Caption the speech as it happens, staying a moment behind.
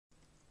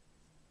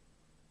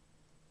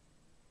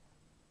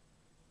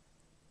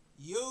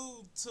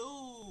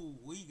2,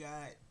 we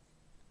got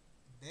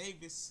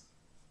Davis.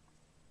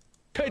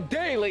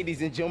 Today,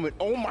 ladies and gentlemen,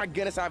 oh my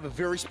goodness, I have a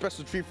very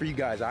special treat for you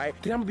guys, all right?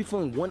 Today, I'm gonna be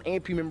filling one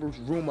AMP member's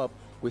room up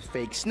with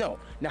fake snow.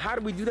 Now, how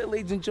do we do that,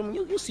 ladies and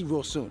gentlemen? You'll see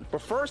real soon.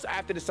 But first, I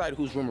have to decide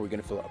whose room are we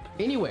gonna fill up.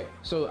 Anyway,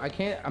 so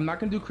I'm not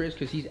gonna do Chris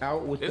because he's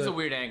out with This is a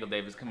weird angle,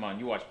 Davis. Come on,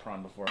 you watched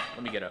Prawn before.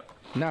 Let me get up.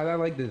 Nah, I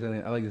like this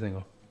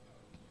angle.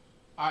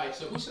 All right,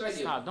 so who should I get?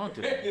 Stop, don't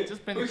do that.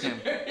 Just bring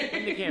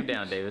the cam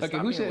down, Davis. Okay,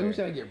 who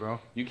should I get, bro?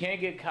 You can't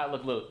get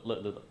caught.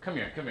 Look. Come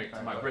here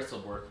to my Bristol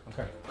board.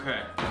 Okay.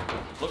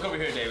 Look over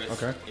here, Davis.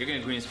 Okay. You're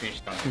gonna green screen.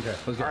 Okay,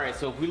 let's go. All right,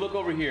 so if we look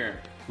over here,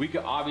 we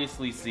could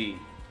obviously see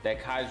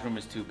that Kai's room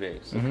is too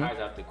big. So Kai's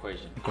out the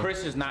equation. Okay.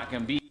 Chris is not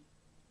gonna be.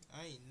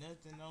 Ain't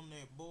nothing on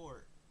that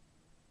board.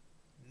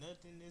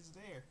 Nothing is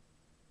there.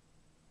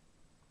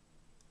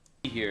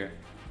 Here.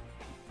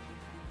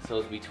 So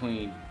it's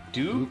between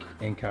Duke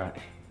and Kai.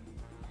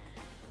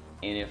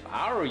 And if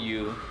I were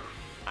you,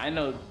 I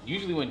know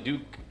usually when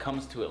Duke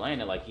comes to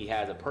Atlanta, like he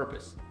has a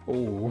purpose.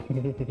 Oh.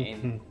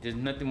 And there's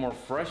nothing more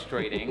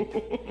frustrating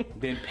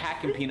than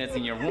packing peanuts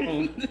in your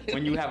room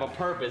when you have a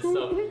purpose.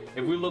 So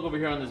if we look over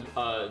here on this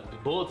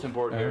bulletin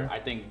board here, I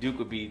think Duke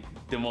would be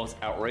the most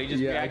outrageous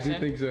reaction. Yeah, I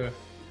do think so.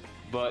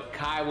 But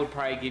Kai would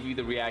probably give you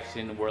the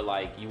reaction where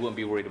like you wouldn't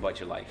be worried about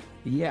your life.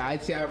 Yeah,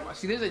 I'd say,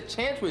 see, there's a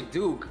chance with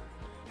Duke,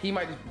 he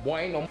might just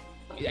whine on.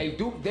 Hey,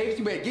 Duke, Davis,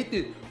 you better get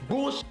this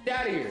bullshit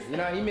out of here. You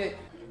know what I mean?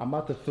 I'm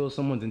about to fill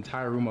someone's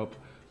entire room up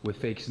with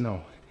fake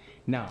snow.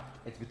 Now,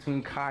 it's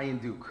between Kai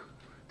and Duke.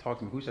 Talk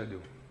to me, who should I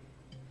do?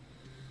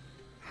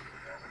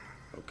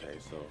 Okay,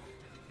 so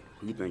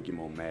who you think you're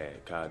more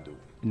mad, Kai or Duke?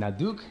 Now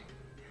Duke,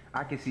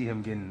 I can see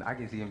him getting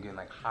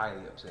like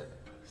highly upset.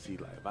 See,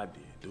 like if I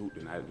did Duke,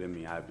 then that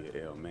mean I'd be an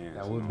L man.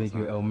 That would make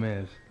you L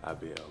man.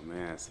 I'd be an L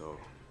man, so.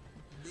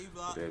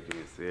 With that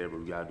being said, but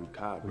we gotta do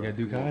Kai, bro. We gotta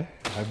do Kai?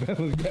 I bet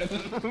let's get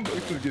this.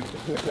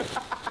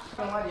 If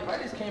I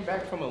just came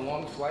back from a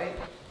long flight,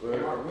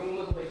 and my room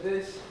looks like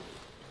this,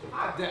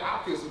 I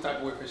feel some type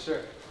of way for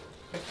sure.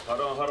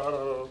 Hold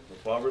on.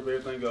 Before I rip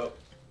everything up,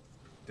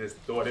 just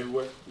throw it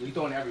everywhere. You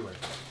throwing it everywhere.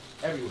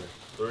 Everywhere.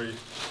 3,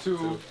 2,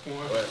 1.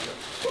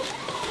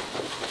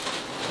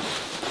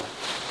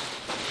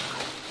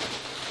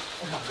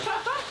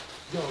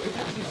 Yo, it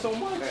hurts me so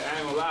much. Hey, I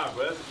ain't gonna lie,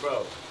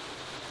 bro.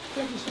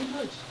 Thank you so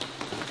much.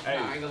 Hey,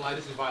 nah, I ain't gonna lie,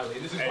 this is violent.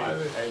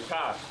 Hey,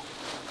 Kai.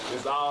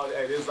 This all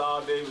Davis'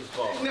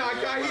 fault. Nah,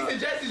 Kai, he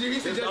suggested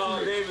you. This all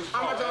Davis'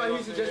 fault. I'm not telling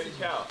he suggested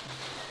you.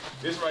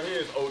 This right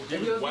here is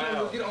OD.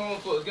 Wow. Let's get on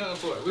the floor. Let's get on the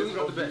floor. We're gonna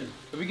go to bed.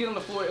 If we get on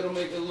the floor, it'll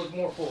make it look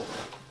more full.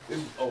 This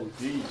is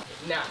OD.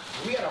 Now,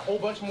 we got a whole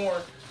bunch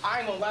more. I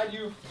ain't gonna lie to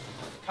you,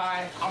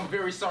 Kai. I'm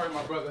very sorry,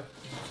 my brother.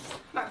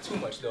 Not too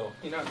much though.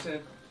 You know what I'm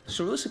saying?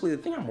 So realistically, the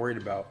thing I'm worried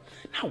about,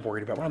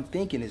 what I'm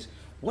thinking is,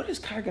 what is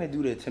Kai gonna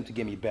do to attempt to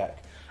get me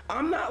back?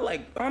 I'm not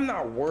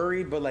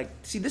worried, but like,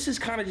 see, this is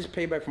kind of just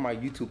payback for my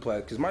YouTube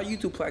plaques, because my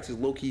YouTube plaques is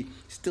low-key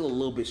still a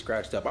little bit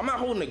scratched up. I'm not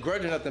holding a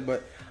grudge or nothing,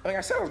 but I mean,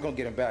 I said I was gonna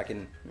get him back,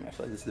 and I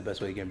feel like this is the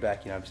best way to get him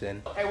back, you know what I'm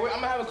saying? Hey, I'm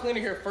gonna have a cleaner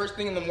here first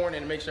thing in the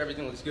morning to make sure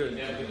everything looks good.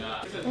 Yeah, do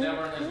not. Chris has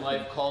never in his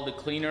life called a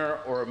cleaner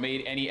or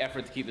made any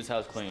effort to keep this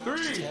house clean. 3,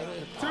 2,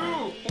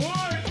 1.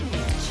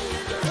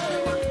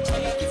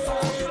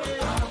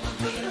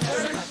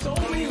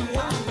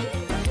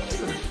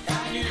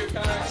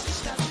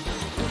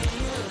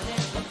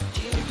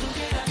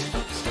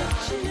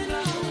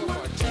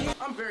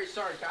 I'm very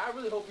sorry, Kai. I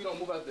really hope you don't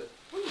move out there.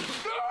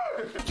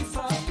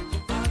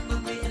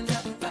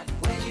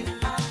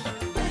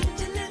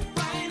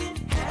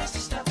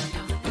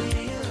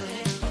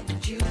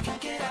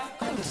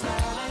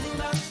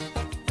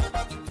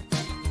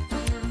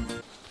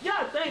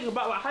 Y'all think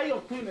about like how you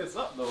gonna clean this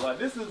up though? Like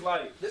this is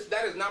like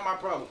that is not my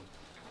problem.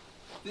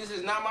 This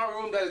is not my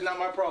room. That is not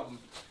my problem.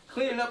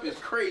 Cleaning up is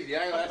crazy.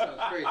 I ain't gonna, that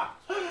sounds crazy.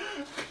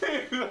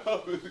 Cleaning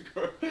up is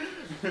crazy.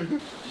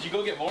 Did you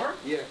go get more?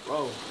 Yeah.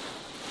 Bro.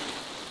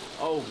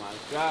 Oh my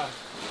god.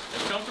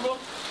 It's comfortable?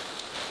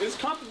 It's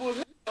comfortable as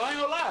hell. I ain't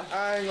gonna lie.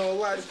 I ain't gonna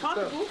lie. It's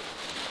comfortable.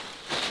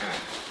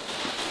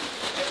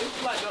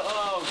 It's like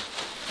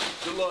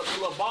the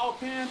little ball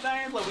pen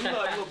things, like we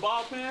like little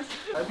ball pens.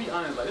 I'll be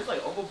honest, like it's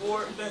like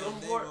overboard. You think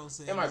overboard?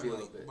 It might be a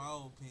little bit.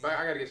 But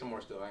I gotta get some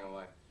more still. I ain't gonna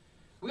lie.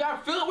 We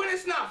gotta fill it when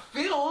it's not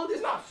filled.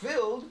 It's not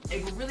filled.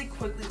 Hey, but really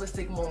quickly, let's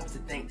take a moment to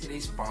thank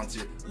today's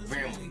sponsor,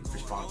 Grammarly, for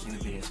sponsoring the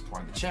video and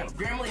supporting the channel.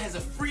 Grammarly has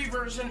a free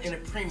version and a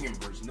premium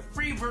version. The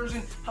free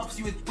version helps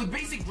you with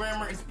basic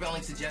grammar and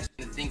spelling suggestions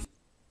and things.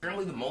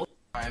 Grammarly the most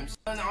times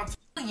on a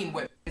trillion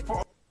websites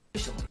for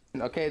officially.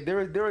 Okay, there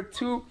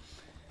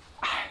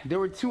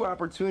were two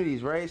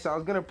opportunities, right? So I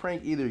was gonna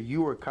prank either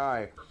you or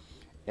Kai,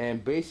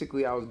 and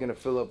basically I was gonna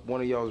fill up one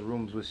of y'all's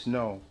rooms with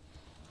snow.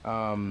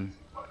 I'm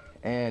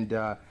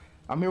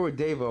here with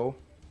Davo.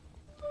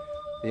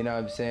 You know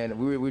what I'm saying?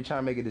 We were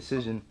trying to make a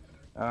decision.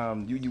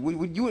 You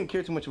wouldn't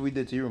care too much if we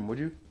did to your room, would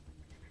you?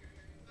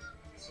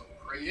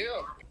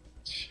 Yeah.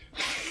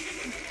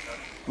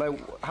 Like,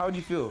 how would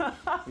you feel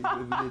if we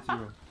did to your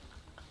room?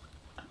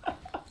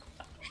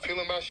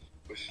 Feeling my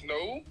with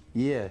snow?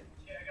 Yeah.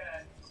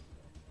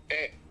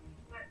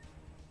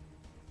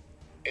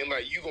 and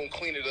like you gonna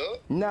clean it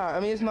up? Nah, I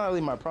mean it's not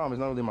really my problem. It's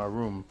not really my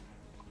room.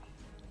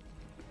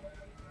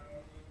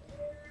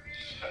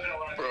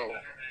 Bro,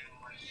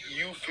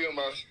 you fill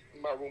my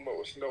room up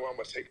with snow, I'm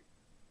gonna take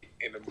it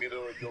in the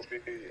middle of your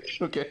bed.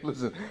 Okay,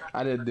 listen,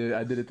 I did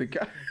it to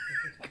Kai.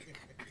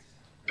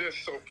 That's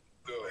so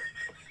good.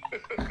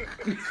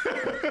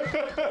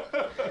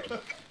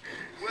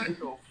 What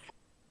the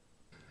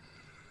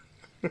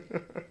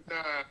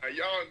Nah,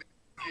 y'all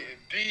getting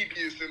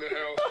devious in the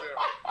house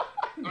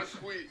now. I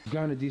quit.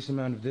 Gotten a decent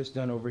amount of this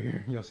done over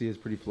here. Y'all see it's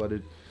pretty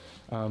flooded.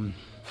 You're gonna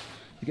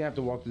have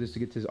to walk through this to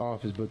get to his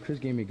office, but Chris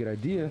gave me a good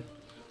idea.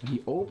 When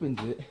he opens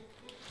it,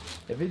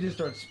 if it just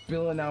starts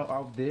spilling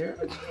out there,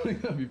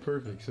 that'd be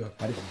perfect. So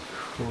this is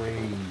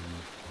crazy.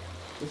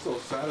 It's so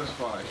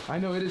satisfying. I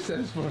know it is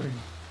satisfying.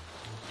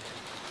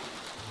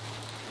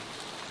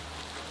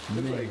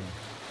 Man.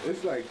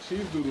 It's like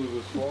cheese doodles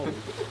is falling.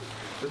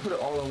 Let's put it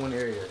all in one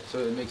area so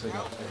it makes like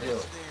a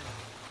hill.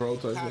 Pro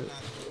type shit.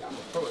 I'm a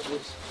pro at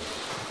this.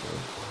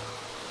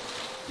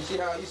 You see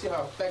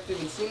how effective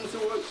and seamless it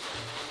was?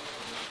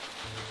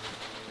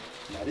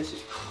 Now this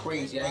is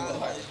crazy. I ain't gonna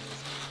lie.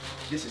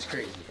 This is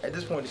crazy. At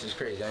this point, this is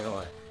crazy. I ain't gonna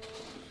lie.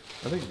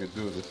 I think you could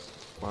do this.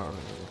 Wow.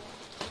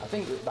 I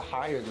think the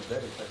higher the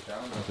better.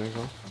 Touchdown. I think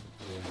so.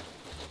 Yeah.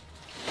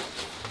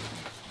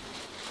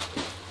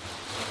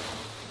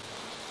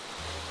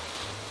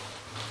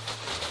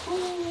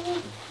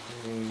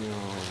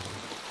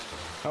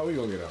 How we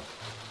gonna get out?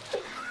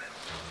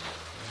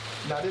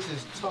 Now this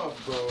is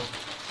tough, bro.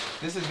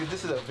 This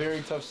is a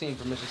very tough scene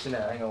for Mr.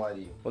 Cincinnati. I ain't gonna lie to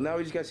you. Well, now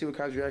we just gotta see what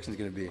Kai's reaction is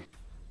gonna be.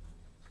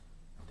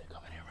 They're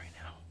coming in right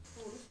now.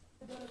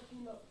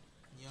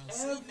 You don't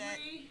see that?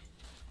 Every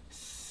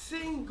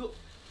single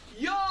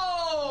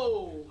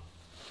yo,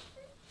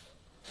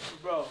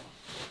 bro,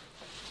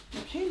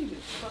 you can't even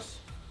trust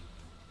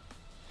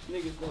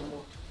niggas no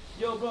more.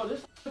 Yo, bro,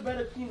 this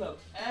better clean up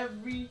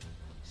every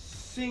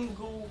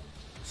single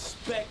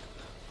speck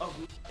of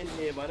in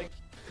here, my nigga.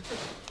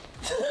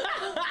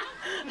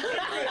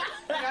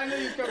 I knew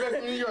you'd come back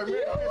from New York,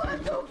 man.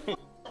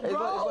 It's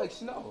like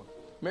snow.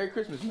 Merry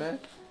Christmas, man.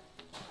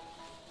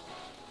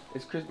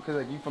 It's Christmas because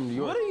like you from New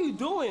York. What are you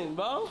doing,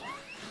 bro?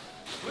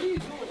 What are you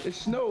doing? It's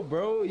snow,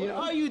 bro. What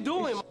are you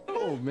doing,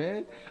 Oh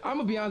man, I'm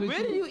gonna be honest with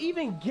Where you. do you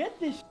even get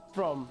this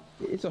from?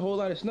 It's a whole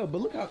lot of snow, but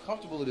look how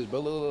comfortable it is,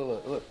 bro.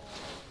 Look.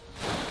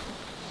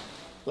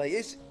 Like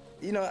it's,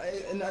 you know,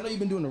 and I know you've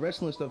been doing the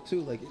wrestling stuff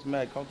too. Like it's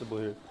mad comfortable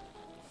here.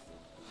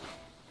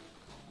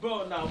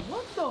 Bro, now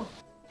what the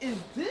is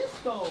this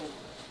though?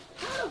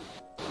 How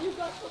the you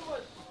got so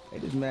much?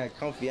 It is mad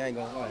comfy. I ain't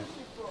gonna lie.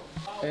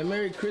 Hey,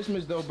 Merry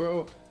Christmas though,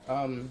 bro.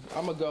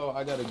 I'ma go.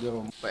 I gotta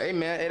go. But hey,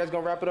 man, hey, that's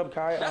gonna wrap it up,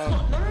 Kai.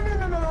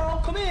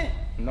 No, come in.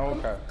 No,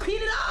 Kai.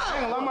 Clean it up. I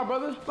ain't gonna lie, my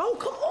brother. Bro,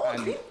 come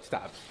on.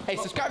 Stop. Hey,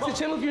 subscribe to the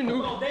channel if you're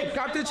new.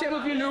 Subscribe to the channel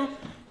if you're new.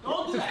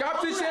 Don't do Subscribe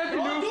to the channel if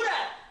you're Don't new. do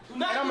that. Do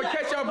not And I'm do gonna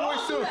that. catch y'all boys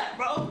Don't do soon. that,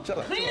 bro. Chill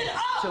out. Clean it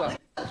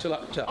up. Chill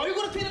out. Are you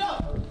gonna clean it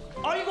up?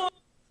 Are you going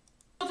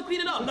to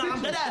clean it up? Nah,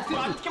 I'm dead ass, bro.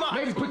 Come on.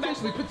 Maybe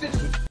potentially.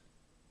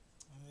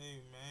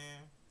 Hey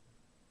man,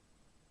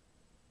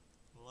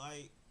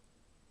 like,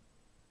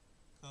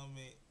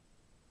 comment,